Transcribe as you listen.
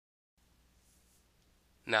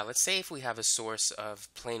Now let's say if we have a source of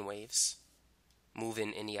plane waves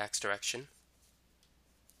moving in the x direction,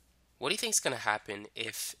 what do you think is going to happen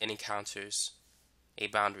if it encounters a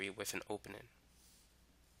boundary with an opening?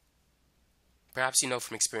 Perhaps you know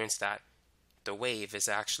from experience that the wave is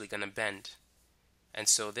actually going to bend, and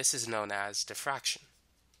so this is known as diffraction.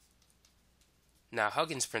 Now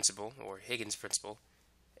Huygens Principle, or Huygens Principle,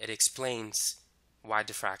 it explains why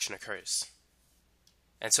diffraction occurs.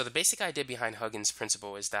 And so the basic idea behind Huygens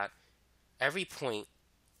Principle is that every point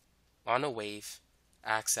on a wave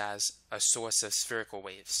acts as a source of spherical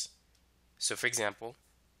waves. So for example,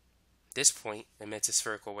 this point emits a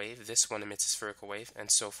spherical wave, this one emits a spherical wave,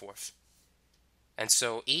 and so forth. And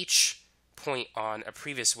so each point on a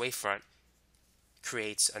previous wavefront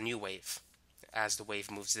creates a new wave as the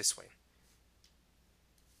wave moves this way.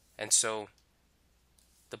 And so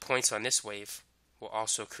the points on this wave will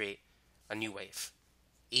also create a new wave.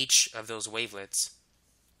 Each of those wavelets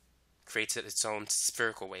creates its own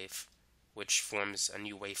spherical wave, which forms a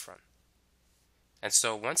new wavefront. And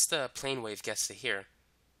so once the plane wave gets to here,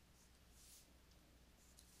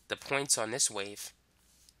 the points on this wave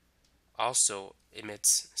also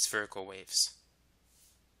emits spherical waves.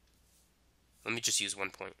 Let me just use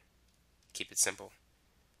one point, keep it simple.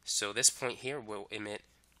 So this point here will emit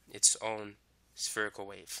its own spherical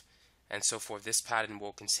wave, and so forth. This pattern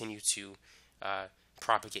will continue to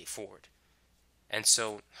propagate forward. And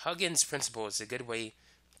so Huygens Principle is a good way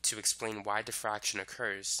to explain why diffraction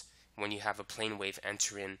occurs when you have a plane wave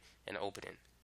entering an opening.